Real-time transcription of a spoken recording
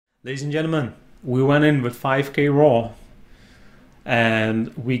Ladies and gentlemen, we went in with 5k raw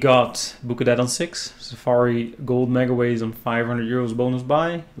and we got Book of Dead on 6, Safari Gold Megaways on 500 euros bonus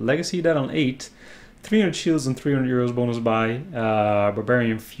buy, Legacy Dead on 8, 300 shields and 300 euros bonus buy,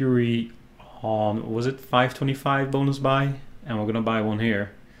 Barbarian Fury on, was it 525 bonus buy, and we're gonna buy one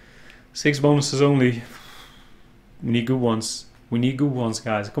here. 6 bonuses only. We need good ones. We need good ones,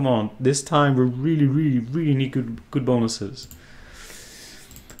 guys. Come on. This time we really need good bonuses.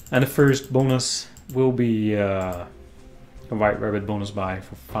 And the first bonus will be a White Rabbit bonus buy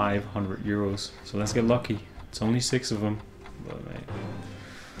for 500 euros. So let's get lucky. It's only 6 of them. But, mate,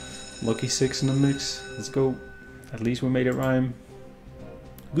 lucky 6 in the mix. Let's go. At least we made it rhyme.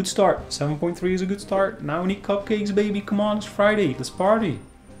 Good start. 7.3 is a good start. Now we need cupcakes, baby. Come on, it's Friday. Let's party.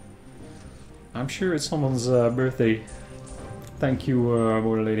 I'm sure it's someone's birthday. Thank you,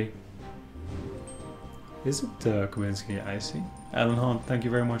 border lady. Is it Kowinski? I see. Alan Hunt, thank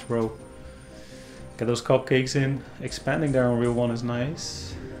you very much, bro. Get those cupcakes in. Expanding there on Real One is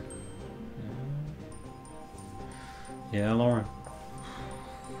nice. Yeah, Lauren.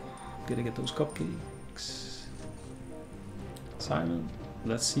 Gotta get those cupcakes. Simon,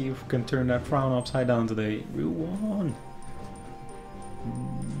 let's see if we can turn that frown upside down today. Real One.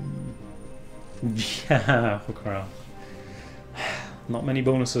 Yeah, for Carl. Not many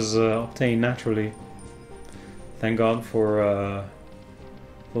bonuses obtained naturally. Thank God for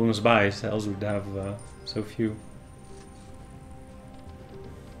bonus buys, else we'd have so few.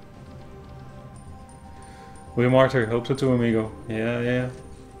 William Arthur, hope so too, amigo. Yeah.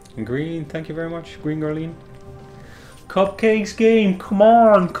 And Green, thank you very much, Green Garleen. Cupcakes game, come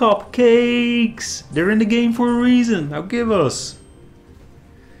on, cupcakes! They're in the game for a reason, now give us!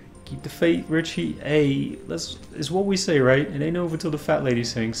 Keep the faith, Richie. Hey, it's what we say, right? It ain't over till the fat lady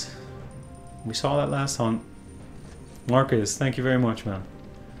sings. We saw that last hunt. Marcus, thank you very much, man.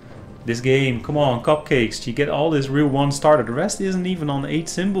 This game, come on, cupcakes. You get all this Real One started. The rest isn't even on 8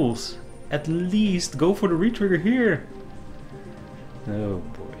 symbols. At least go for the retrigger here. Oh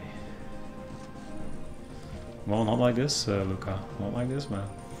boy. Well, not like this, Luca. Not like this, man.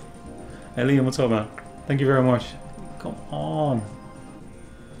 Hey, Liam, what's up, man? Thank you very much. Come on.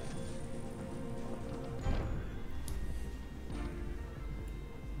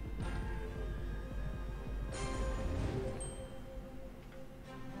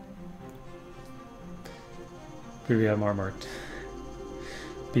 Previa Marmart.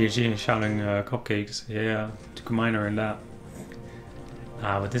 PhD shouting cupcakes. Yeah, took a minor in that.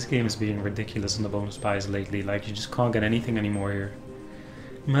 But this game is being ridiculous on the bonus buys lately. Like, you just can't get anything anymore here.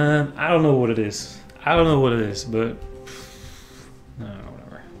 Man, I don't know what it is. I don't know what it is, but... no,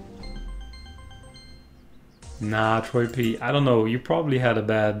 whatever. Nah, Troy P. I don't know. You probably had a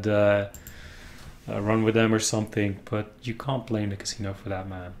bad run with them or something, but you can't blame the casino for that,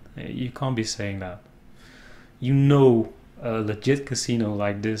 man. You can't be saying that. You know, a legit casino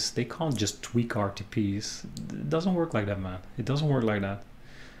like this, they can't just tweak RTPs. It doesn't work like that, man. It doesn't work like that.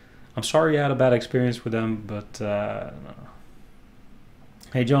 I'm sorry you had a bad experience with them, but no.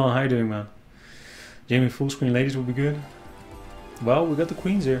 Hey John, how you doing, man? Jamie, full screen ladies would be good. Well, we got the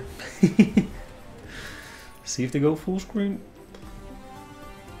queens here. See if they go full screen.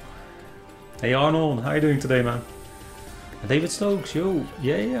 Hey Arnold, how you doing today, man? David Stokes, yo,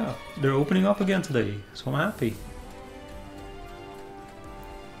 yeah, they're opening up again today, so I'm happy.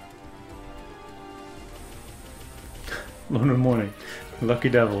 London morning, lucky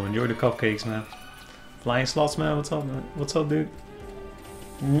devil, enjoy the cupcakes, man. Flying slots, man, what's up, man? What's up, dude?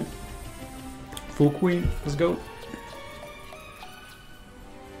 Full queen, let's go.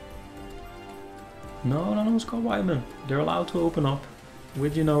 No, Scott Whiteman, they're allowed to open up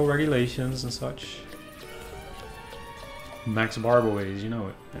with, you know, regulations and such. Max Barboways, you know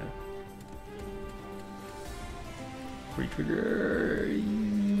it. Yeah. Free trigger.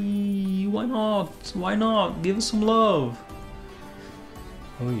 Why not? Why not? Give us some love.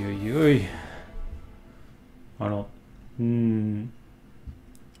 Oy. Why not?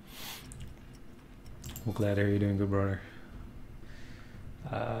 Well, glad to hear you're doing good, brother.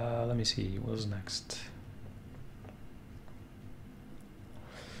 Let me see. What's next?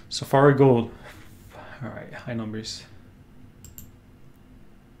 Safari Gold. Alright, high numbers.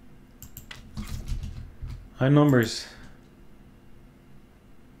 High numbers.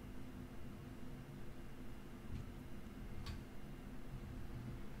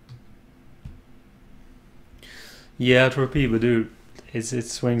 Yeah, to repeat, but dude, it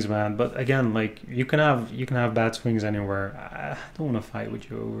swings, man. But again, like you can have bad swings anywhere. I don't want to fight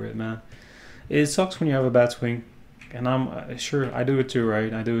with you over it, man. It sucks when you have a bad swing, and I'm sure I do it too,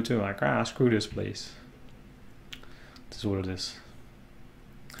 right? I do it too. Like, screw this place. This is what it is.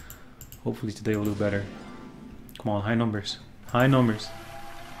 Hopefully today will do better. Come on, high numbers. High numbers.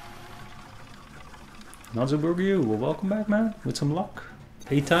 Nazuburgu, well, welcome back, man. With some luck.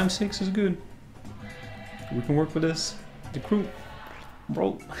 8 times 6 is good. We can work with this. The crew.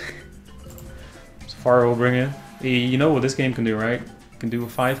 Bro. Safari will bring it. You know what this game can do, right? Can do a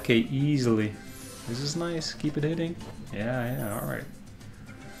 5k easily. This is nice. Keep it hitting. Yeah, alright.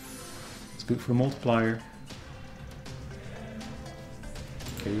 It's good for the multiplier.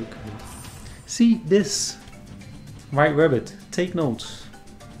 Okay. See this. Right, Rabbit. Take notes.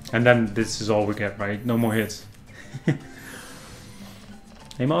 And then this is all we get, right? No more hits. Hey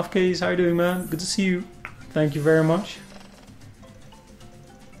Mafcase, how you doing, man? Good to see you. Thank you very much.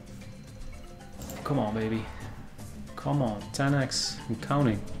 Come on, baby. Come on, 10x. I'm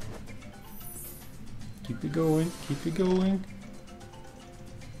counting. Keep it going, keep it going.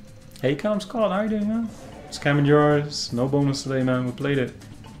 Hey, Cam Scott, how you doing, man? Scamming yours. No bonus today, man. We played it.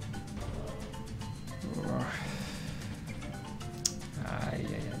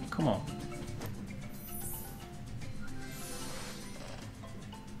 Come on.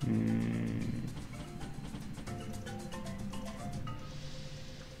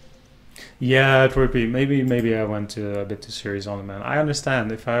 Yeah, Trippy. Maybe I went a bit too serious on it, man. I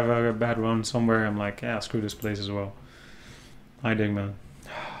understand. If I have a bad run somewhere, I'm like, yeah, screw this place as well. I dig, man.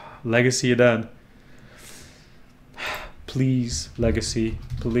 Legacy of dead. Please, Legacy.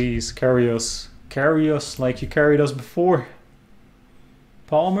 Please, carry us. Carry us like you carried us before.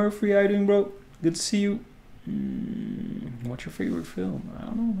 Paul Murphy, how you doing, bro? Good to see you. What's your favorite film? I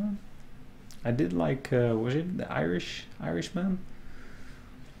don't know, man. I did like, was it The Irishman?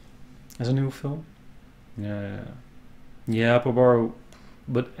 As a new film? Yeah, Pobaro.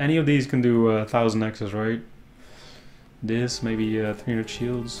 But any of these can do 1000 X's, right? This, maybe 300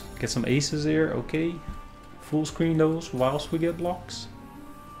 shields. Get some aces here, okay. Full screen those whilst we get blocks.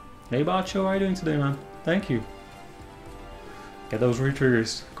 Hey Bacho, how you doing today, man? Thank you. Get those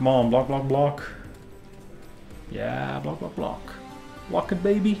re-triggers. Come on, block, block, block. Yeah, block, block, block. Block it,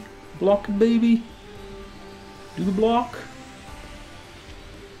 baby. Block it, baby. Do the block.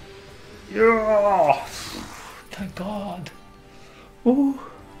 Yeah! Thank God. Ooh.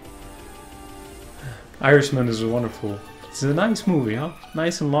 Irishman is wonderful. It's a nice movie, huh?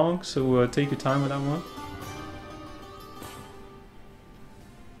 Nice and long, so take your time with that one.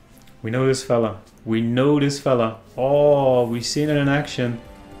 We know this fella. We know this fella. Oh, we've seen it in action.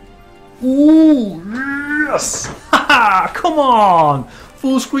 Ooh, yes! Haha, come on!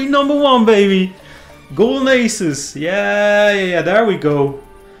 Full screen #1, baby. Golden aces. Yeah, there we go.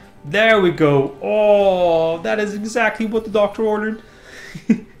 There we go. Oh, that is exactly what the doctor ordered.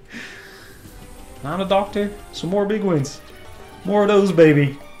 Now the doctor, some more big wins. More of those,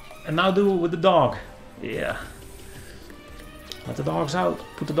 baby. And now do it with the dog. Yeah. Let the dogs out.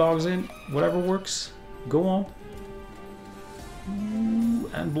 Put the dogs in. Whatever works. Go on. Ooh,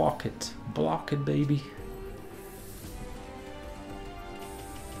 and block it. Block it, baby.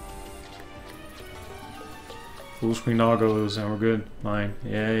 Full screen doggos and we're good. 9.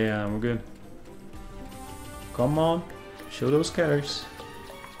 Yeah, we're good. Come on. Show those scatters.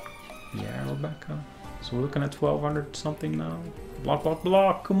 Yeah, we're back up. So we're looking at 1200 something now. Block, block,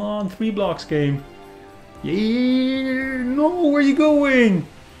 block. Come on. 3 blocks game. Yeah. No, where are you going?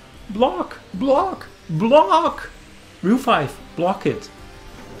 Block, block, block. Rule 5. Block it.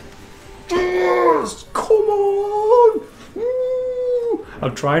 Yes. Come on. Woo.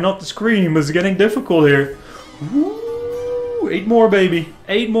 I'm trying not to scream. It's getting difficult here. Woo. 8 more, baby.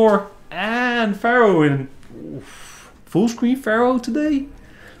 8 more. And Pharaoh in. Oof. Full screen Pharaoh today?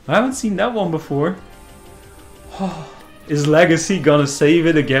 I haven't seen that one before. Is Legacy gonna save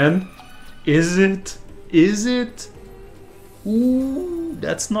it again? Is it? Is it? Ooh,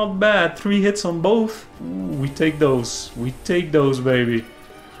 that's not bad. 3 hits on both. Ooh, we take those. We take those, baby.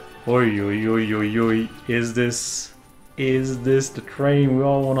 Oi, oi, oi, oi, oi. Is this the train we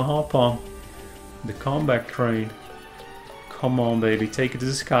all want to hop on? The comeback train. Come on, baby. Take it to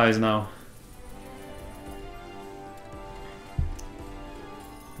the skies now.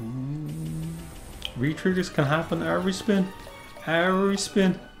 Re-triggers can happen every spin. Every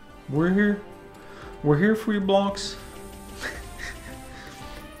spin. We're here. We're here for your blocks.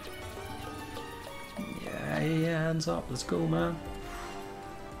 Yeah, hands up. Let's go, man.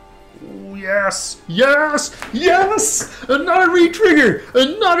 Oh, yes. Yes. Yes. Another re-trigger.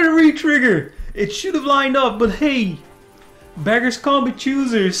 Another re-trigger. It should have lined up, but hey. Beggars can't be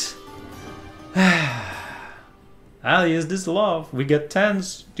choosers. Alias, this love. We get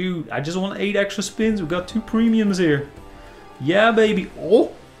 10s. Dude, I just want 8 extra spins. We got 2 premiums here. Yeah, baby.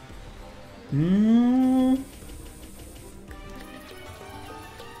 Oh.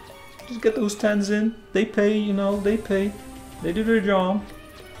 Just get those 10s in. They pay, you know, they pay. They do their job.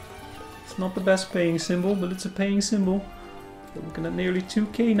 It's not the best paying symbol, but it's a paying symbol. We're looking at nearly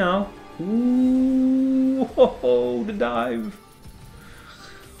 2k now. Ooh, ho, ho, the dive.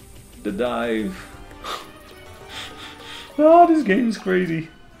 The dive. Oh, this game is crazy.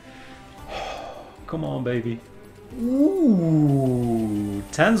 Come on, baby. Ooh,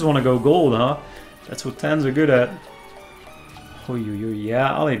 10s want to go gold, huh? That's what 10s are good at. Oh,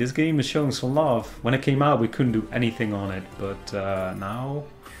 yeah, Ali, this game is showing some love. When it came out, we couldn't do anything on it, but now...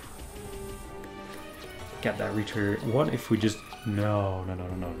 Get that retrigger. What if we just... No.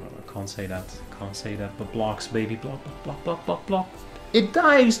 Can't say that. Can't say that. But blocks, baby. Block. It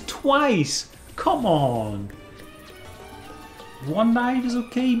dives twice! Come on! One dive is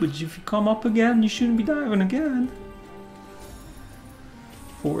okay, but if you come up again, you shouldn't be diving again.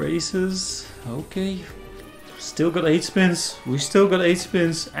 4 aces. Okay. Still got 8 spins. We still got 8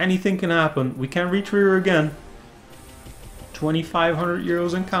 spins. Anything can happen. We can retrigger again. 2,500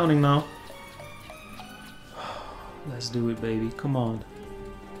 euros and counting now. Let's do it, baby. Come on.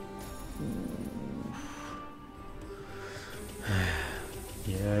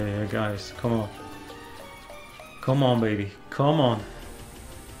 Yeah, guys. Come on. Come on, baby. Come on.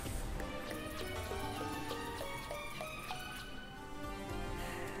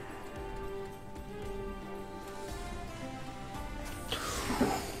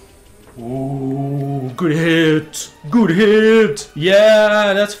 Ooh, good hit. Good hit.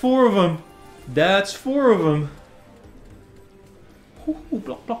 Yeah, that's 4 of them. That's 4 of them. Ooh,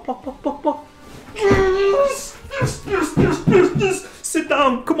 block. Yes! Sit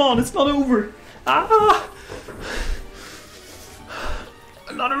down. Come on, it's not over. Ah!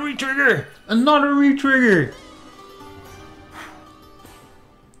 Another retrigger. Another retrigger.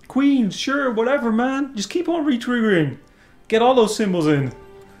 Queens, sure, whatever, man. Just keep on retriggering. Get all those symbols in.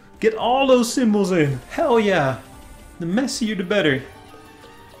 Get all those symbols in. Hell yeah. The messier the better.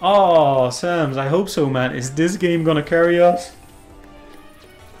 Oh, Sams, I hope so, man. Is this game gonna carry us?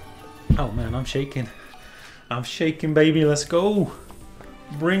 Oh, man, I'm shaking. I'm shaking, baby. Let's go.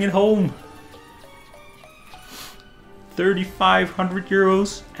 Bring it home. 3,500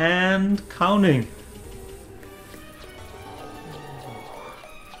 euros and counting.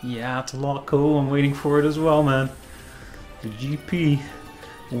 Yeah, it's a lot cool. I'm waiting for it as well, man. The GP.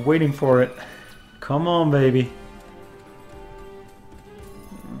 We're waiting for it. Come on, baby.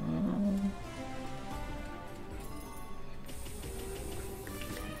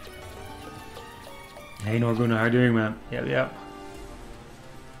 Hey, Norguna, how you doing, man? Yep.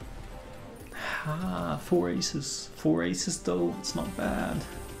 Ah, 4 aces. 4 aces, though. It's not bad.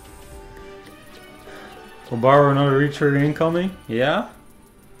 We'll borrow another retrigger incoming. Yeah?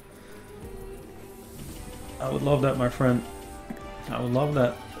 I would love that, my friend. I would love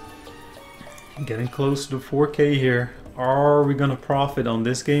that. Getting close to 4k here. Are we gonna profit on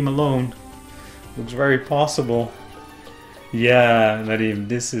this game alone? Looks very possible. Yeah, Nadim,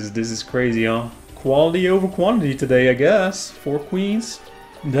 this is crazy, huh? Quality over quantity today, I guess. 4 queens.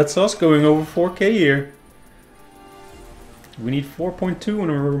 That's us going over 4k here. We need 4.2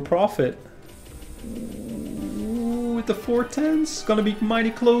 and we're in profit. Ooh, with the 4 10s, gonna be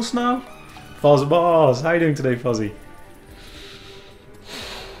mighty close now. Fuzz Boss, how you doing today, Fuzzy?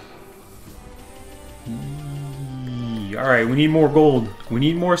 Alright, we need more gold. We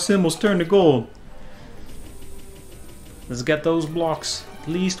need more symbols turned to gold. Let's get those blocks at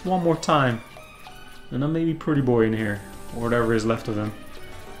least one more time. And then maybe Pretty Boy in here. Or whatever is left of him.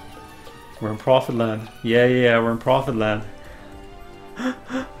 We're in profit land. Yeah, we're in profit land.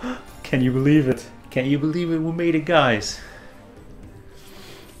 Can you believe it? Can you believe it? We made it, guys.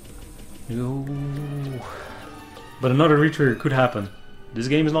 Yo. But another retrigger could happen. This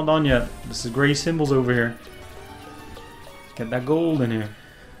game is not done yet. This is gray symbols over here. Get that gold in here.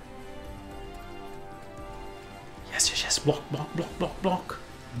 Yes. Block.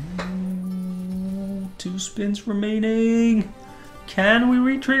 Ooh, 2 spins remaining. Can we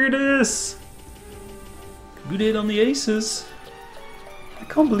retrigger this? Good hit on the aces. I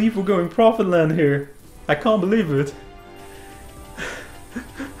can't believe we're going profit land here. I can't believe it.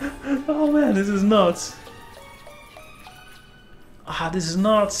 Oh man, this is nuts. This is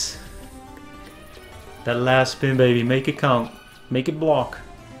nuts. That last spin, baby. Make it count. Make it block.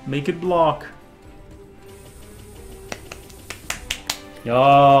 Make it block.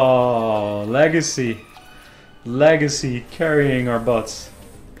 Oh, legacy. Legacy carrying our butts.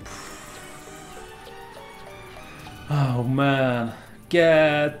 Oh man.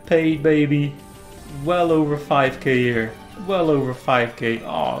 Get paid, baby. Well over 5k here. Well over 5k.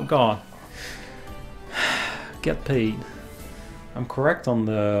 Oh god. Get paid. I'm correct on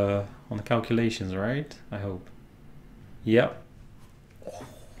the on the calculations, right? I hope. Yep.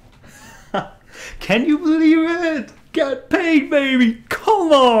 Can you believe it? Get paid, baby.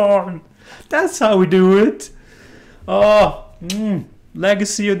 Come on. That's how we do it. Oh,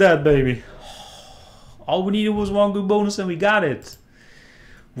 legacy of that, baby. All we needed was one good bonus and we got it.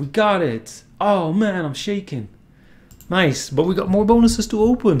 We got it. Oh man, I'm shaking. Nice, but we got more bonuses to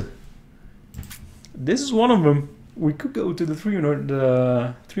open. This is one of them. We could go to the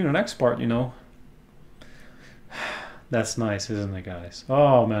 300x part, you know. That's nice, isn't it, guys?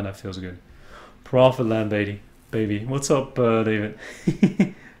 Oh man, that feels good. Profit land, baby. What's up, David?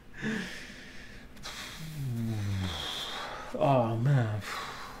 Oh man,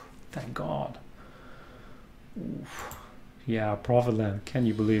 thank God. Oof. Yeah, profit land. Can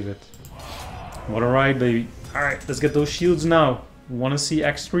you believe it? What a ride, baby. All right, let's get those shields now. We want to see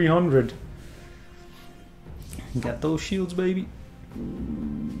X300. Get those shields, baby.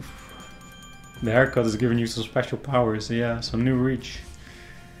 Oof. The haircut is giving you some special powers. Yeah, some new reach.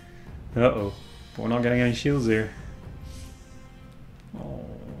 Uh-oh. We're not getting any shields here. Oh,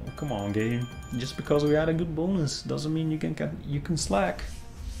 come on, game. Just because we had a good bonus doesn't mean you can slack.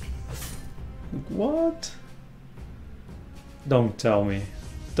 What? Don't tell me.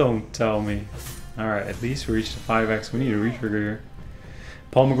 Don't tell me. Alright, at least we reached the 5x. We need a retrigger here.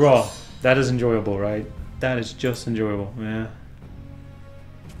 Paul McGraw. That is enjoyable, right? That is just enjoyable. Yeah.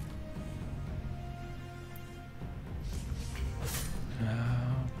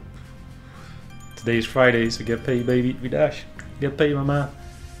 Today's Friday, so get paid, baby. We dash. Get paid, my man.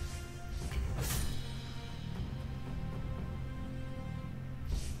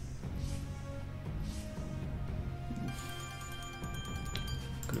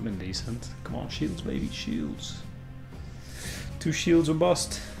 Could have been decent. Come on, shields, baby, shields. 2 shields or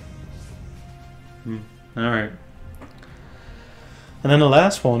bust. Alright. And then the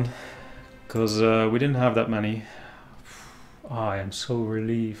last one, because we didn't have that many. Oh, I am so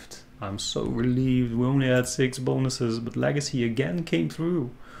relieved. I'm so relieved. We only had 6 bonuses, but Legacy again came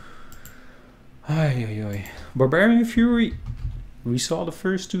through. Ay, ay, ay. Barbarian Fury. We saw the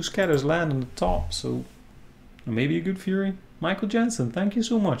first 2 scatters land on the top, so maybe a good Fury. Michael Jensen, thank you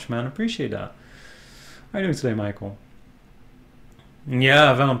so much, man. Appreciate that. How are you doing today, Michael?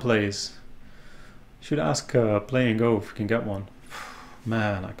 Yeah, Venom plays. Should ask Play and Go if we can get one.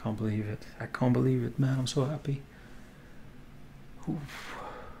 Man, I can't believe it. I can't believe it, man. I'm so happy. Oof.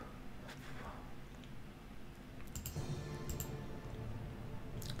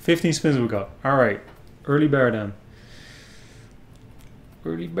 15 spins we got. Alright. Early bear then.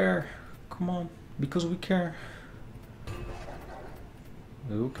 Early bear. Come on. Because we care.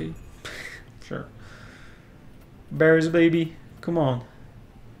 Okay. Sure. Bears, baby. Come on.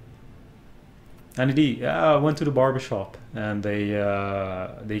 Andy D. Yeah, I went to the barbershop and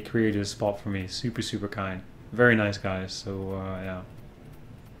they created a spot for me. Super kind. Very nice guys. So yeah.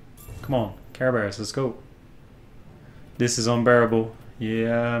 Come on. Care Bears. Let's go. This is unbearable.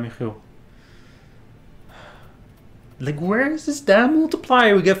 Yeah, Michiel. Like, where is this damn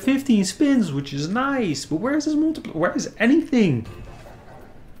multiplier? We got 15 spins, which is nice. But where is this multiplier? Where is anything?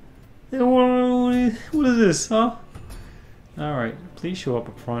 What is this, huh? Alright, please show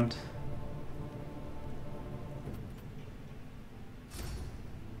up front.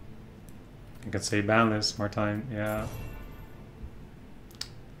 I could say boundless, Martijn. Yeah.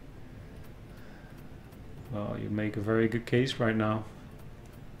 Well, you make a very good case right now.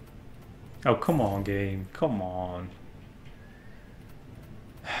 Oh, come on, game. Come on.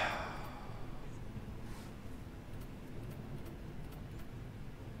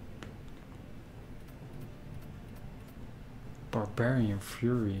 Barbarian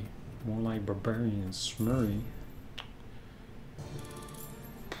Fury. More like Barbarian Smurry.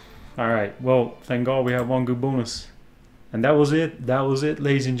 Alright, well, thank God we have one good bonus. And that was it. That was it,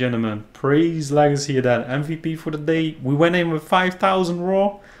 ladies and gentlemen. Praise Legacy of that. MVP for the day. We went in with 5,000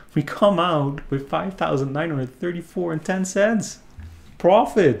 raw. We come out with 5,934 and 10 cents.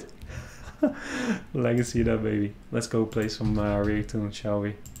 Profit. Legacy of that, baby. Let's go play some Reactoon, shall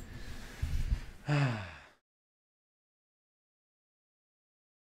we?